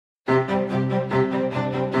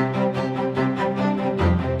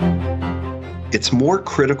It's more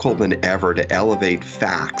critical than ever to elevate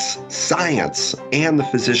facts, science, and the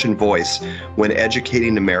physician voice when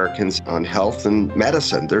educating Americans on health and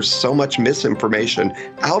medicine. There's so much misinformation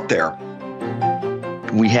out there.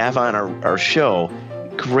 We have on our show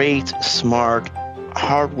great, smart,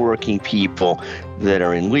 hardworking people that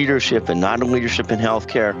are in leadership and not in leadership in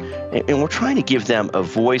healthcare. And we're trying to give them a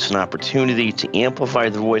voice, an opportunity to amplify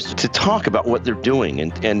their voice, to talk about what they're doing.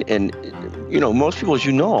 And you know, most people, as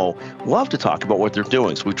you know, love to talk about what they're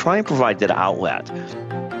doing. So we try and provide that outlet.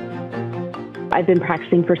 I've been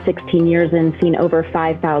practicing for 16 years and seen over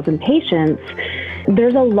 5,000 patients.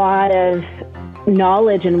 There's a lot of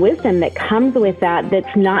knowledge and wisdom that comes with that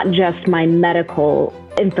that's not just my medical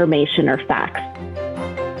information or facts.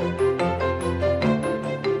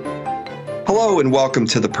 Hello and welcome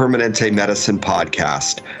to the Permanente Medicine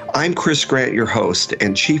Podcast. I'm Chris Grant, your host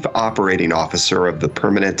and Chief Operating Officer of the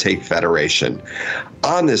Permanente Federation.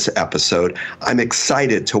 On this episode, I'm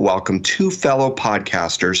excited to welcome two fellow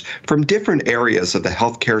podcasters from different areas of the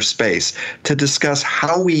healthcare space to discuss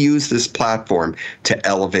how we use this platform to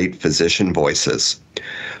elevate physician voices.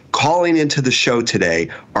 Calling into the show today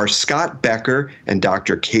are Scott Becker and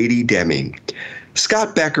Dr. Katie Deming.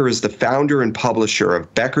 Scott Becker is the founder and publisher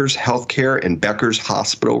of Becker's Healthcare and Becker's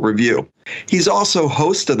Hospital Review. He's also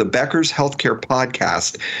host of the Becker's Healthcare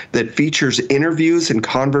podcast that features interviews and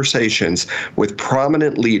conversations with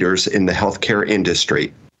prominent leaders in the healthcare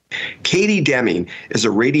industry. Katie Deming is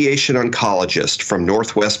a radiation oncologist from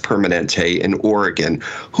Northwest Permanente in Oregon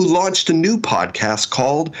who launched a new podcast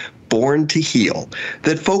called Born to Heal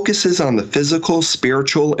that focuses on the physical,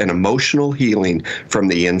 spiritual, and emotional healing from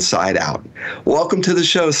the inside out. Welcome to the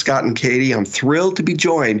show, Scott and Katie. I'm thrilled to be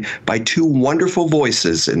joined by two wonderful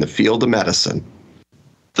voices in the field of medicine.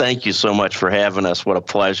 Thank you so much for having us. What a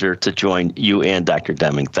pleasure to join you and Dr.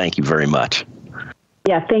 Deming. Thank you very much.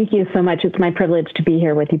 Yeah, thank you so much. It's my privilege to be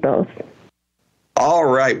here with you both. All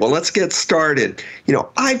right, well, let's get started. You know,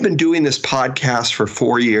 I've been doing this podcast for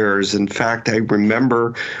 4 years. In fact, I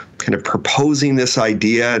remember kind of proposing this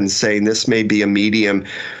idea and saying this may be a medium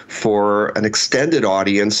for an extended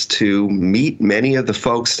audience to meet many of the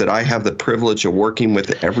folks that I have the privilege of working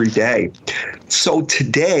with every day. So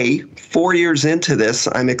today, 4 years into this,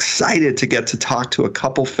 I'm excited to get to talk to a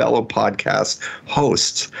couple fellow podcast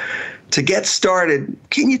hosts. To get started,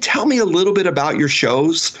 can you tell me a little bit about your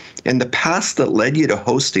shows and the past that led you to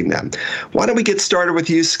hosting them? Why don't we get started with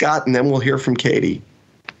you, Scott, and then we'll hear from Katie.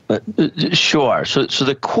 Sure. So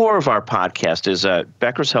the core of our podcast is a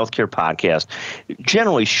Becker's Healthcare podcast,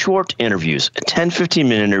 generally short interviews, 10,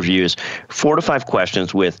 15-minute interviews, 4 to 5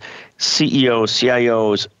 questions with CEOs,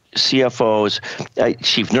 CIOs, CFOs,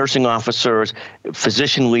 chief nursing officers,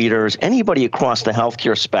 physician leaders, anybody across the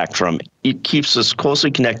healthcare spectrum. It keeps us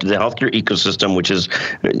closely connected to the healthcare ecosystem, which is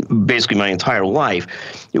basically my entire life.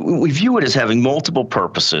 We view it as having multiple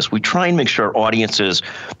purposes. We try and make sure our audiences,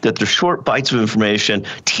 that they're short bites of information,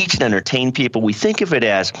 teach and entertain people. We think of it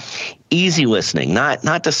as easy listening,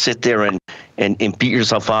 not to sit there and beat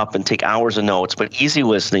yourself up and take hours of notes, but easy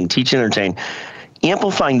listening, teach and entertain,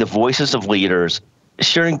 amplifying the voices of leaders,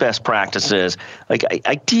 sharing best practices. Like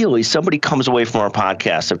ideally, somebody comes away from our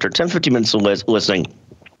podcast after 10, 15 minutes of listening,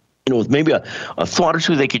 you know, with maybe a thought or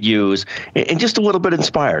two they could use, and just a little bit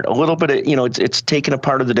inspired, a little bit of, you know, it's taken a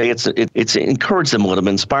part of the day. It's encouraged them a little bit,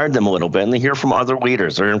 inspired them a little bit, and they hear from other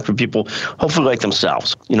leaders. They're hearing from people, hopefully like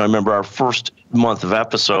themselves. You know, I remember our first month of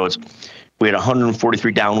episodes, we had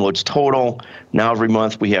 143 downloads total. Now every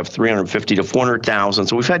month we have 350 to 400,000.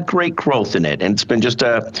 So we've had great growth in it. And it's been just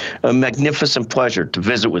a magnificent pleasure to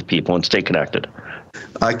visit with people and stay connected.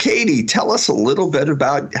 Katie, tell us a little bit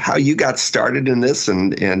about how you got started in this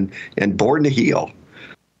and Born to Heal.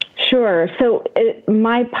 Sure. So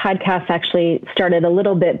my podcast actually started a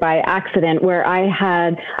little bit by accident, where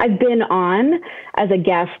I've been on as a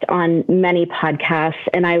guest on many podcasts,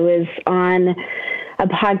 and I was on a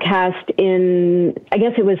podcast in, I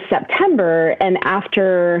guess it was September. And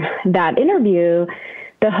after that interview,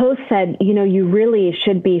 the host said, you know, you really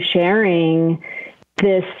should be sharing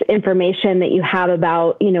this information that you have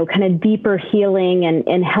about, you know, kind of deeper healing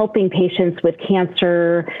and helping patients with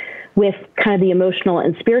cancer, with kind of the emotional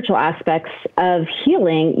and spiritual aspects of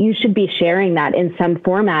healing. You should be sharing that in some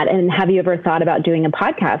format. And have you ever thought about doing a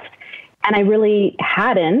podcast? And I really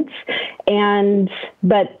hadn't,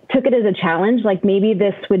 but took it as a challenge. Like maybe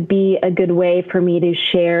this would be a good way for me to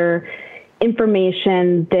share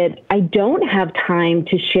information that I don't have time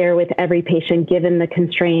to share with every patient given the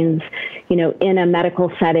constraints, in a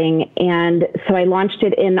medical setting. And so I launched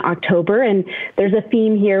it in October, and there's a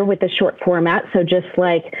theme here with the short format. So just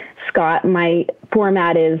like Scott, my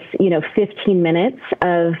format is, 15 minutes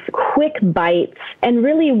of quick bites. And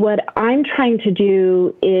really what I'm trying to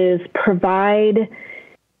do is provide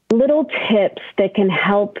little tips that can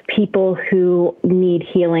help people who need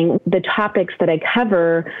healing. The topics that I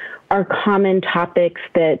cover are common topics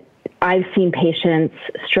that I've seen patients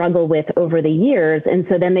struggle with over the years. And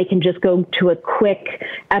so then they can just go to a quick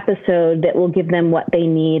episode that will give them what they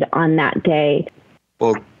need on that day.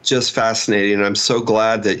 Well, just fascinating. I'm so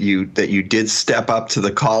glad that you did step up to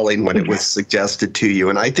the calling when it was suggested to you.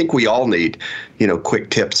 And I think we all need, quick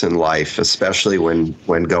tips in life, especially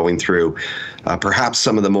when going through perhaps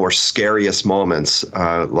some of the more scariest moments,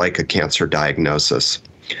 like a cancer diagnosis.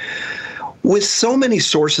 With so many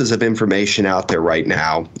sources of information out there right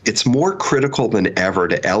now, it's more critical than ever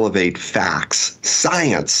to elevate facts,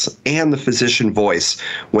 science, and the physician voice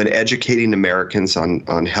when educating Americans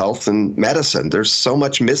on health and medicine. There's so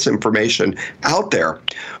much misinformation out there.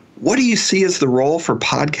 What do you see as the role for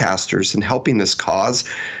podcasters in helping this cause?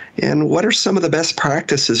 And what are some of the best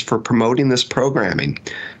practices for promoting this programming?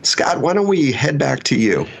 Scott, why don't we head back to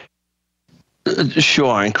you?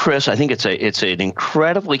 Sure. And Chris, I think it's an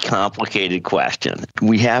incredibly complicated question.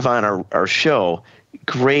 We have on our show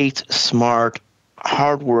great, smart,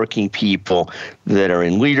 hardworking people that are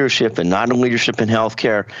in leadership and not in leadership in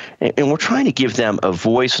healthcare. And we're trying to give them a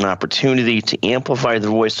voice, an opportunity to amplify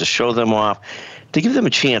their voice, to show them off, to give them a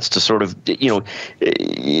chance to sort of,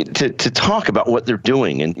 to talk about what they're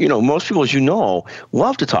doing. And, most people, as you know,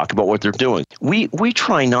 love to talk about what they're doing. We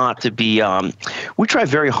try not to be, we try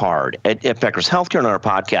very hard at Becker's Healthcare and our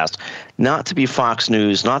podcast not to be Fox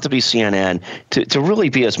News, not to be CNN, to really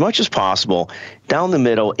be as much as possible down the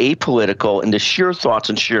middle, apolitical, and to share thoughts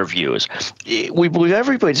and share views. We believe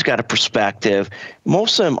everybody's got a perspective.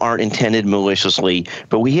 Most of them aren't intended maliciously,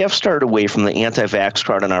 but we have started away from the anti-vax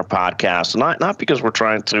crowd on our podcast, not because we're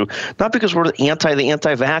trying to, not because we're the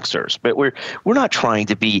anti-vaxxers, but we're not trying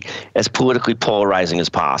to be as politically polarizing as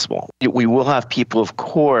possible. We will have people, of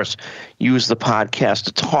course, use the podcast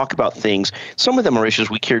to talk about things. Some of them are issues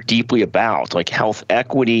we care deeply about, like health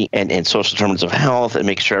equity and social determinants of health, and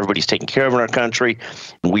making sure everybody's taken care of in our country.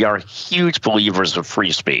 We are huge believers of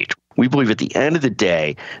free speech. We believe at the end of the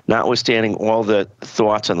day, notwithstanding all the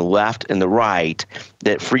thoughts on the left and the right,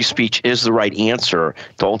 that free speech is the right answer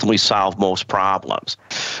to ultimately solve most problems.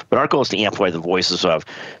 But our goal is to amplify the voices of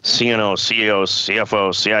CNOs, CEOs,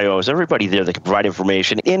 CFOs, CIOs, everybody there that can provide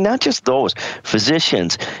information, and not just those,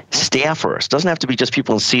 physicians, staffers. It doesn't have to be just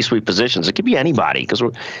people in C-suite positions. It could be anybody, because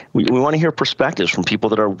we want to hear perspectives from people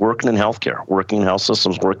that are working in healthcare, working in health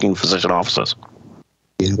systems, working in physician offices.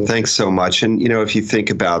 Yeah, thanks so much. And, if you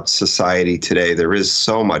think about society today, there is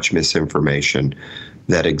so much misinformation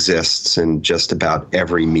that exists in just about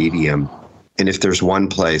every medium. And if there's one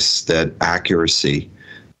place that accuracy,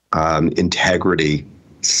 integrity,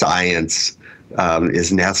 science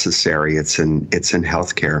is necessary, it's in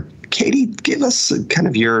healthcare. Katie, give us kind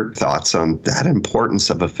of your thoughts on that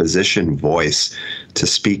importance of a physician voice to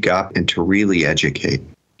speak up and to really educate.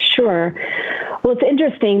 Sure. Well, it's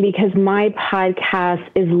interesting because my podcast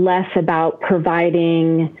is less about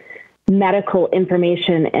providing medical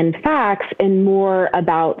information and facts and more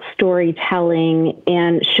about storytelling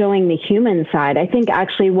and showing the human side. I think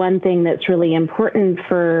actually one thing that's really important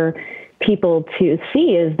for people to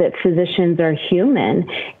see is that physicians are human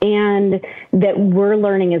and that we're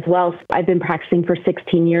learning as well. I've been practicing for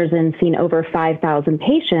 16 years and seen over 5,000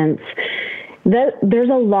 patients. There's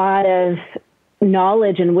a lot of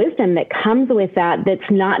knowledge and wisdom that comes with that's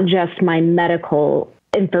not just my medical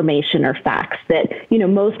information or facts. That,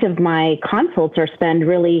 most of my consults are spent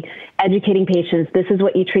really educating patients. This is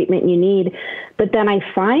what treatment you need. But then I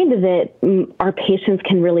find that our patients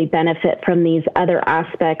can really benefit from these other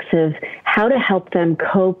aspects of how to help them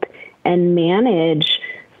cope and manage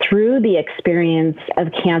through the experience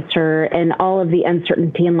of cancer and all of the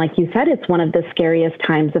uncertainty. And like you said, it's one of the scariest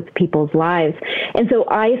times of people's lives. And so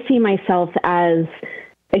I see myself as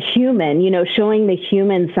a human, showing the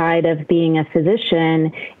human side of being a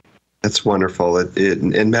physician. That's wonderful.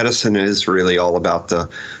 And medicine is really all about the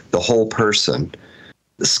whole person.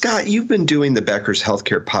 Scott, you've been doing the Becker's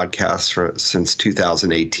Healthcare podcast since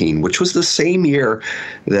 2018, which was the same year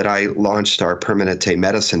that I launched our Permanente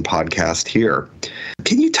Medicine podcast here.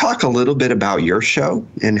 Can you talk a little bit about your show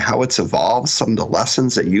and how it's evolved, some of the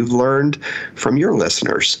lessons that you've learned from your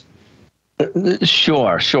listeners?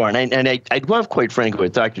 Sure. And I'd love, quite frankly,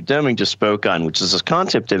 what Dr. Deming just spoke on, which is this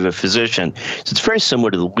concept of a physician. So it's very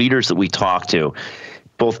similar to the leaders that we talk to.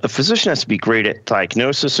 Both a physician has to be great at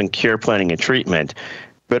diagnosis and care planning and treatment,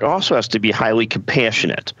 but also has to be highly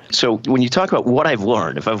compassionate. So when you talk about what I've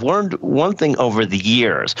learned, if I've learned one thing over the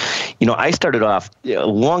years, I started off a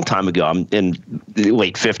long time ago. I'm in the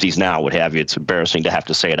late 50s now, what have you. It's embarrassing to have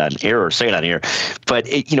to say it on air or say it on here. But,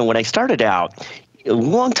 when I started out, a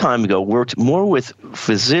long time ago, worked more with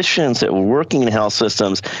physicians that were working in health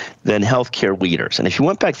systems than healthcare leaders. And if you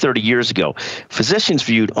went back 30 years ago, physicians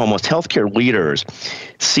viewed almost healthcare leaders,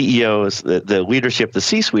 CEOs, the leadership, the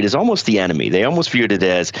C-suite, as almost the enemy. They almost viewed it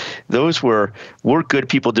as those were good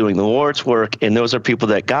people doing the Lord's work, and those are people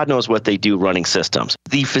that God knows what they do running systems.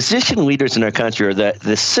 The physician leaders in our country, or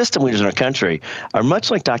the system leaders in our country, are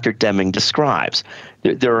much like Dr. Deming describes.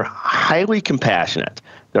 They're highly compassionate.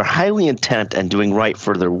 They're highly intent on doing right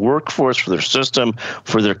for their workforce, for their system,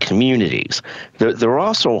 for their communities. They're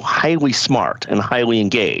also highly smart and highly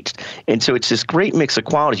engaged. And so it's this great mix of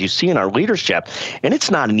qualities you see in our leadership, and it's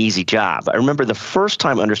not an easy job. I remember the first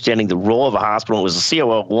time understanding the role of a hospital, it was a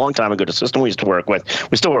COO a long time ago, the system we used to work with.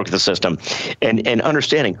 We still work with the system. And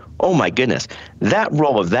understanding, oh my goodness, that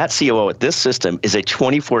role of that COO at this system is a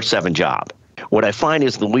 24/7 job. What I find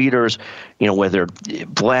is the leaders, whether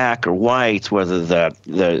black or white, whether the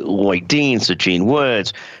Lloyd Deans, the Gene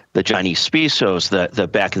Woods, the Johnny Spisos, the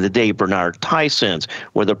back in the day Bernard Tysons,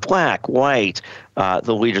 whether black, white,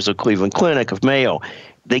 the leaders of Cleveland Clinic, of Mayo,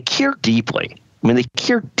 they care deeply. They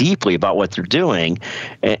care deeply about what they're doing,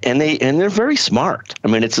 and they're very smart.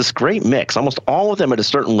 It's this great mix. Almost all of them at a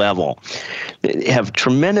certain level have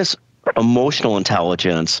tremendous emotional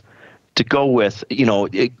intelligence to go with,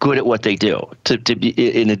 good at what they do, to be,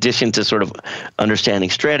 in addition to sort of understanding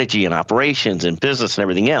strategy and operations and business and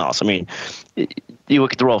everything else. You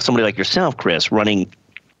look at the role of somebody like yourself, Chris, running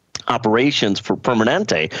operations for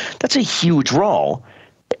Permanente. That's a huge role.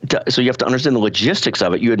 So you have to understand the logistics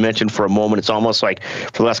of it. You had mentioned for a moment, it's almost like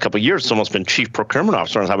for the last couple of years, it's almost been chief procurement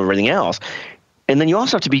officer on top of everything else. And then you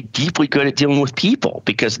also have to be deeply good at dealing with people,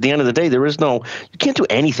 because at the end of the day, you can't do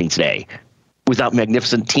anything today without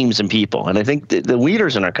magnificent teams and people. And I think the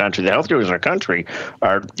leaders in our country, the health leaders in our country,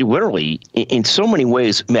 are literally, in so many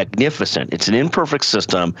ways, magnificent. It's an imperfect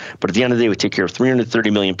system, but at the end of the day, we take care of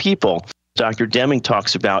 330 million people. Dr. Deming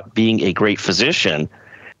talks about being a great physician.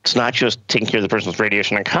 It's not just taking care of the person with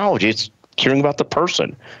radiation oncology, it's caring about the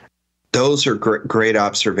person. Those are great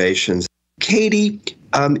observations. Katie,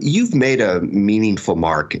 you've made a meaningful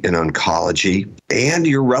mark in oncology, and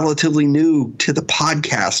you're relatively new to the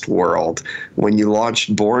podcast world when you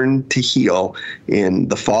launched Born to Heal in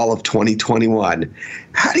the fall of 2021.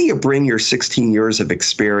 How do you bring your 16 years of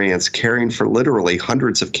experience caring for literally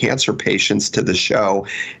hundreds of cancer patients to the show?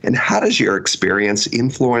 And how does your experience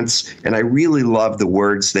influence, and I really love the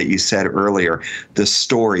words that you said earlier, the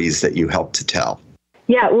stories that you help to tell?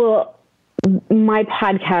 Yeah, well, my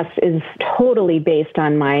podcast is totally based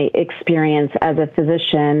on my experience as a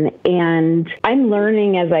physician, and I'm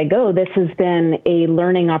learning as I go. This has been a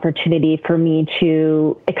learning opportunity for me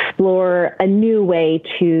to explore a new way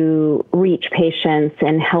to reach patients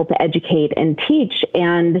and help educate and teach.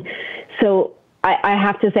 And so I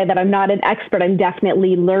have to say that I'm not an expert. I'm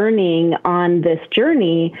definitely learning on this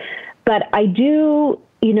journey, but I do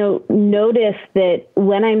notice that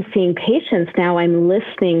when I'm seeing patients now, I'm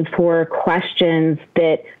listening for questions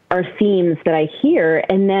that are themes that I hear,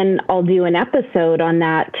 and then I'll do an episode on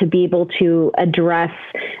that to be able to address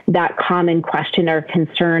that common question or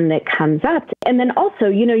concern that comes up. And then also,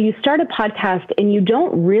 you start a podcast and you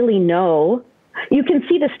don't really know. You can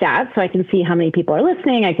see the stats, so I can see how many people are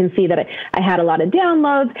listening. I can see that I had a lot of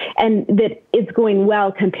downloads and that it's going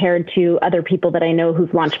well compared to other people that I know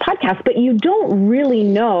who've launched podcasts, but you don't really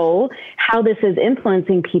know how this is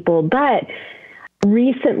influencing people. But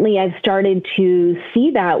recently I've started to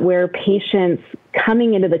see that where patients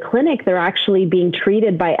coming into the clinic, they're actually being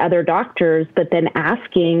treated by other doctors, but then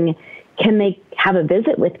asking, can they have a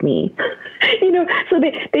visit with me? So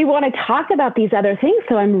they want to talk about these other things.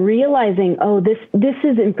 So I'm realizing, this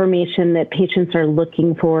is information that patients are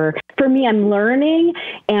looking for. For me, I'm learning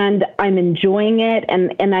and I'm enjoying it.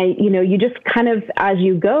 And I, you just kind of, as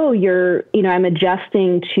you go, I'm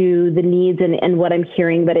adjusting to the needs and what I'm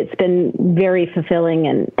hearing, but it's been very fulfilling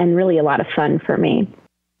and really a lot of fun for me.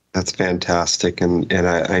 That's fantastic. And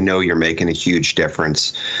I know you're making a huge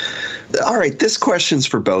difference. All right, this question's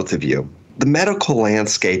for both of you. The medical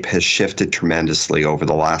landscape has shifted tremendously over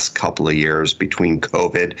the last couple of years between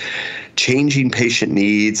COVID, changing patient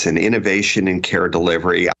needs and innovation in care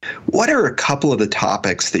delivery. What are a couple of the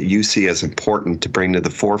topics that you see as important to bring to the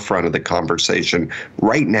forefront of the conversation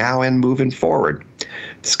right now and moving forward?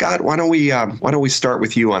 Scott, why don't we start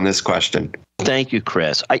with you on this question? Thank you,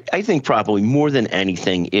 Chris. I think probably more than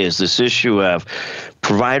anything is this issue of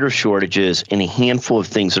provider shortages and a handful of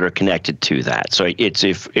things that are connected to that. So it's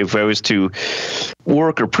if I was to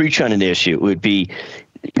work or preach on an issue, it would be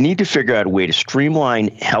we need to figure out a way to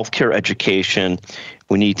streamline healthcare education.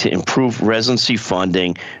 We need to improve residency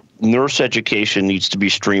funding. Nurse education needs to be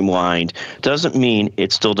streamlined. Doesn't mean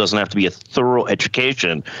it still doesn't have to be a thorough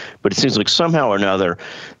education, but it seems like somehow or another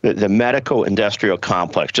the medical industrial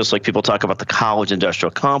complex, just like people talk about the college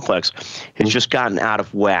industrial complex, has just gotten out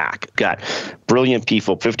of whack. Got brilliant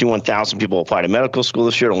people, 51,000 people apply to medical school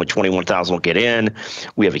this year, only 21,000 will get in.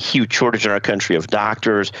 We have a huge shortage in our country of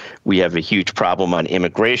doctors. We have a huge problem on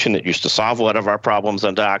immigration that used to solve a lot of our problems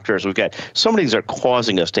on doctors. We've got so many things that are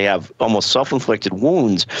causing us to have almost self-inflicted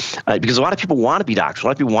wounds. Because a lot of people want to be doctors, a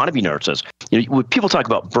lot of people want to be nurses. When people talk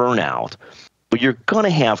about burnout, but you're going to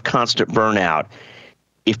have constant burnout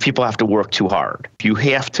if people have to work too hard. If you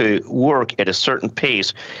have to work at a certain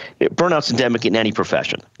pace, burnout's endemic in any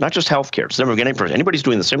profession, not just healthcare. It's never any profession. Anybody's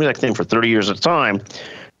doing the same exact thing for 30 years at a time,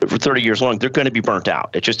 for 30 years long, they're going to be burnt out.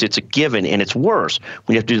 It's a given, and it's worse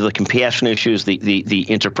when you have to do the compassion issues, the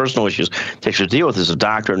interpersonal issues to actually deal with as a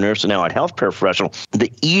doctor, a nurse, and now a health professional.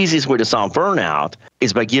 The easiest way to solve burnout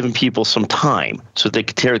is by giving people some time so they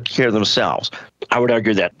can take care of themselves. I would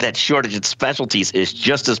argue that shortage in specialties is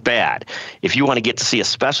just as bad. If you want to get to see a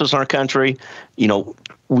specialist in our country,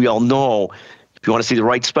 we all know if you want to see the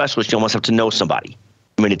right specialist, you almost have to know somebody.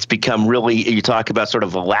 I mean, it's become really, you talk about sort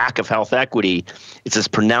of a lack of health equity. It's as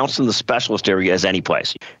pronounced in the specialist area as any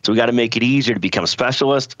place. So we got to make it easier to become a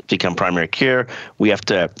specialist, become primary care. We have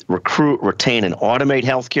to recruit, retain, and automate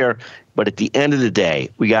healthcare. But at the end of the day,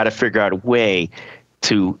 we got to figure out a way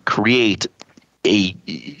to create a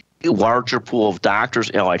larger pool of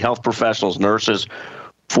doctors, allied health professionals, nurses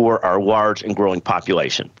for our large and growing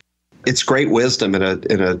population. It's great wisdom and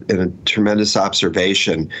a tremendous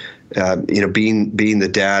observation. Being the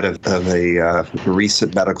dad of a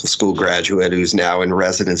recent medical school graduate who's now in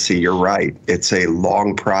residency, you're right. It's a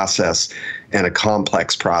long process and a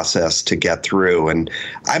complex process to get through. And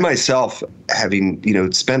I myself,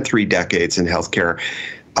 having spent 3 decades in healthcare,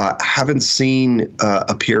 haven't seen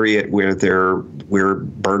a period where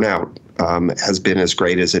burnout has been as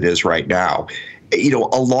great as it is right now.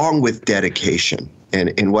 Along with dedication.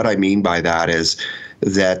 And what I mean by that is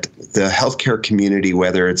that the healthcare community,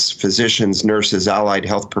 whether it's physicians, nurses, allied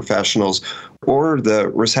health professionals, or the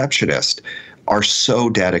receptionist, are so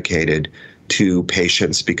dedicated to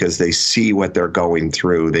patients because they see what they're going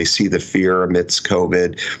through. They see the fear amidst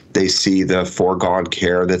COVID. They see the foregone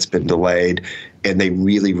care that's been delayed, and they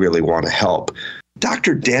really, really want to help.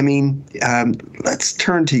 Dr. Deming, let's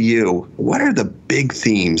turn to you. What are the big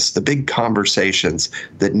themes, the big conversations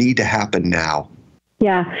that need to happen now?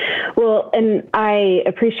 Yeah, well, and I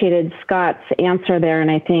appreciated Scott's answer there, and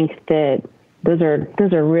I think that those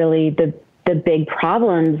are really the big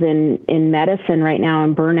problems in medicine right now,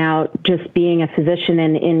 and burnout. Just being a physician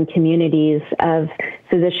in communities of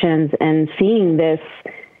physicians and seeing this,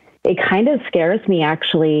 it kind of scares me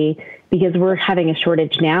actually, because we're having a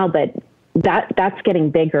shortage now, but that's getting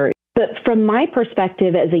bigger. But from my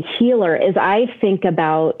perspective as a healer, as I think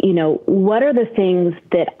about, what are the things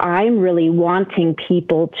that I'm really wanting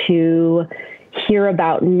people to hear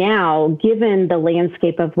about now, given the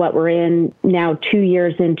landscape of what we're in now 2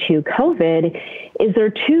 years into COVID, is there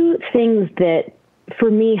 2 things that for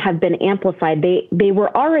me have been amplified. They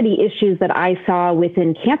were already issues that I saw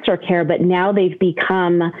within cancer care, but now they've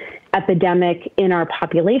become epidemic in our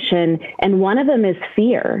population. And one of them is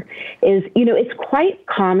fear. It's quite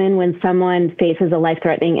common when someone faces a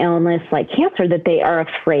life-threatening illness like cancer that they are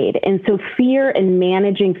afraid. And so fear and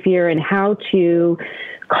managing fear and how to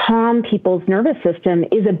calm people's nervous system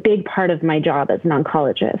is a big part of my job as an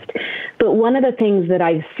oncologist. But one of the things that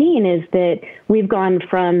I've seen is that we've gone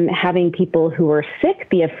from having people who are sick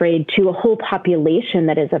be afraid to a whole population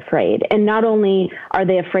that is afraid. And not only are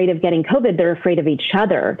they afraid of getting COVID, they're afraid of each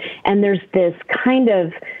other. And there's this kind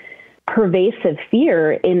of pervasive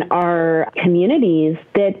fear in our communities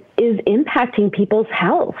that is impacting people's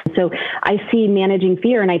health. So I see managing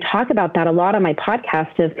fear, and I talk about that a lot on my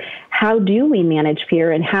podcast of how do we manage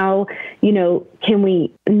fear, and how, can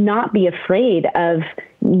we not be afraid of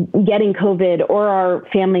getting COVID or our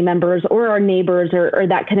family members or our neighbors or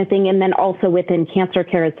that kind of thing. And then also within cancer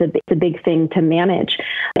care, it's a big thing to manage.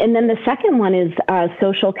 And then the second one is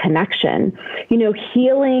social connection.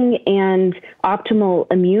 Healing and optimal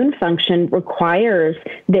immune function requires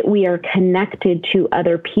that we are connected to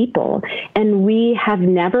other people. And we have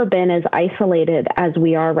never been as isolated as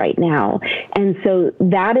we are right now. And so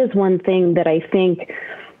that is one thing that I think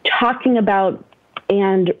talking about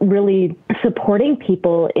and really supporting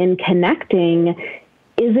people in connecting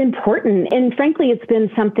is important. And frankly, it's been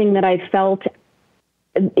something that I've felt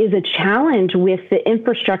is a challenge with the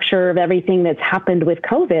infrastructure of everything that's happened with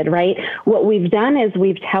COVID, right? What we've done is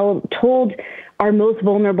we've told our most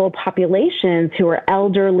vulnerable populations who are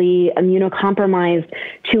elderly, immunocompromised,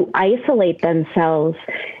 to isolate themselves,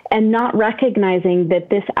 and not recognizing that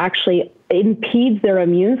this actually impedes their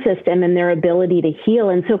immune system and their ability to heal.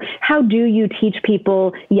 And so how do you teach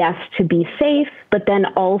people, yes, to be safe, but then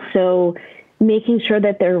also making sure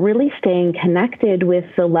that they're really staying connected with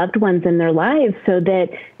the loved ones in their lives so that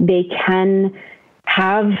they can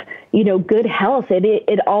have, good health.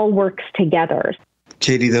 It all works together.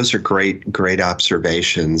 Katie, those are great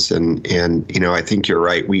observations. And I think you're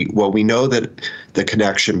right. We know that the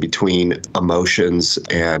connection between emotions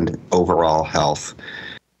and overall health.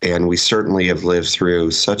 And we certainly have lived through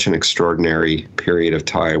such an extraordinary period of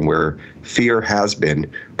time where fear has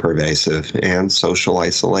been pervasive and social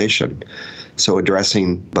isolation. So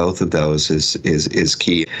addressing both of those is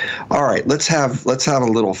key. All right, let's have a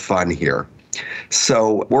little fun here.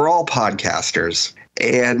 So we're all podcasters,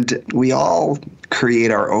 and we all create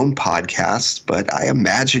our own podcasts, but I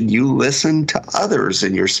imagine you listen to others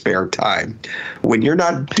in your spare time. When you're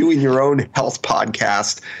not doing your own health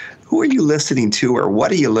podcast, who are you listening to, or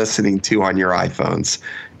what are you listening to on your iPhones?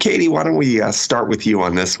 Katie, why don't we start with you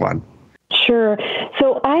on this one? Sure.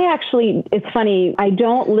 So it's funny, I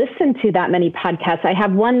don't listen to that many podcasts. I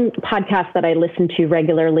have one podcast that I listen to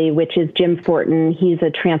regularly, which is Jim Fortin. He's a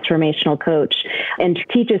transformational coach and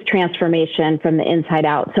teaches transformation from the inside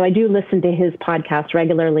out. So I do listen to his podcast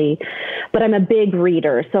regularly, but I'm a big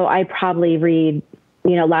reader. So I probably read,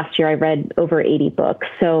 last year I read over 80 books.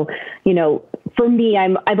 So, for me,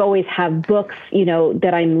 I've always have books,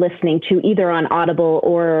 that I'm listening to either on Audible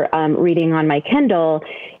or reading on my Kindle.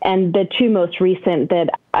 And the two most recent that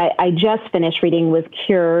I just finished reading was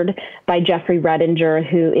Cured by Jeffrey Redinger,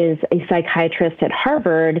 who is a psychiatrist at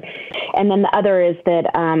Harvard. And then the other is that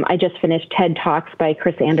I just finished TED Talks by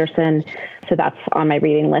Chris Anderson. So that's on my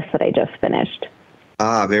reading list that I just finished.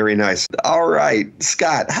 Ah, very nice. All right,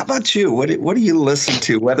 Scott, how about you? What do you listen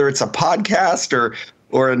to, whether it's a podcast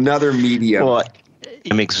or another medium? Well,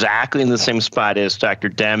 I'm exactly in the same spot as Dr.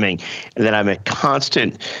 Deming, and that I'm a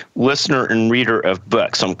constant listener and reader of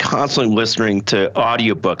books. I'm constantly listening to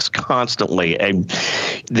audiobooks constantly, and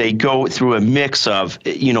they go through a mix of,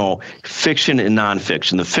 fiction and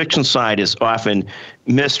nonfiction. The fiction side is often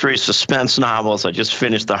mystery, suspense novels. I just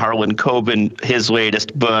finished the Harlan Coben, his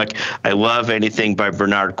latest book. I love anything by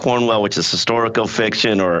Bernard Cornwell, which is historical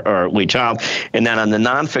fiction, or Lee Child. And then on the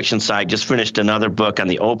nonfiction side, just finished another book on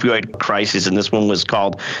the opioid crisis, and this one was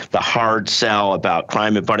called The Hard Sell, about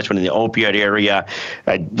crime and punishment in the opioid area.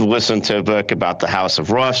 I listened to a book about the House of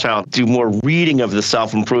Rothschild, do more reading of the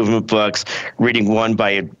self-improvement books, reading one by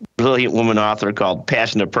a brilliant woman author called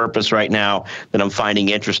Passion of Purpose right now that I'm finding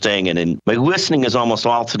interesting. And my listening is almost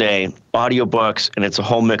all today audiobooks, and it's a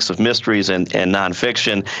whole mix of mysteries and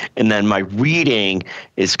nonfiction. And then my reading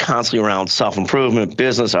is constantly around self-improvement,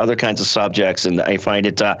 business, other kinds of subjects. And I find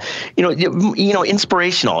it,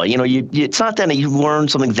 inspirational. It's not that you learn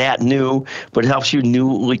something that new, but it helps you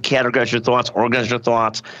newly categorize your thoughts, organize your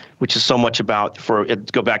thoughts, which is so much about,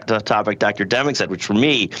 go back to the topic Dr. Deming said, which for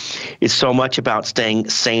me is so much about staying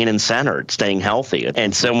sane and centered, staying healthy.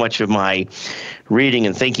 And so much of my reading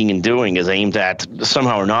and thinking and doing is aimed at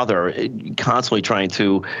somehow or another constantly trying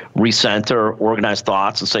to recenter, organize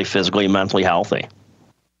thoughts, and stay physically and mentally healthy.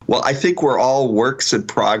 Well, I think we're all works in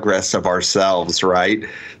progress of ourselves, right?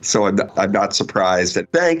 So I'm not surprised.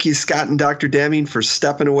 And thank you, Scott and Dr. Deming, for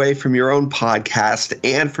stepping away from your own podcast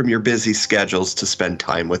and from your busy schedules to spend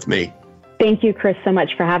time with me. Thank you, Chris, so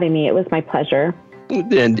much for having me. It was my pleasure.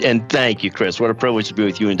 And thank you, Chris. What a privilege to be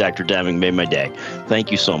with you and Dr. Deming. Made my day.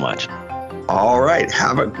 Thank you so much. All right.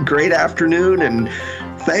 Have a great afternoon. And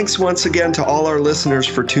thanks once again to all our listeners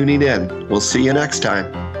for tuning in. We'll see you next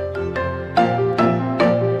time.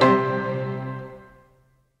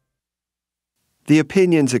 The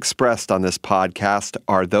opinions expressed on this podcast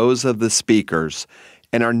are those of the speakers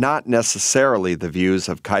and are not necessarily the views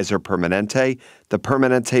of Kaiser Permanente, the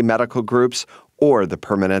Permanente Medical Groups, or the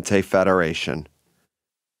Permanente Federation.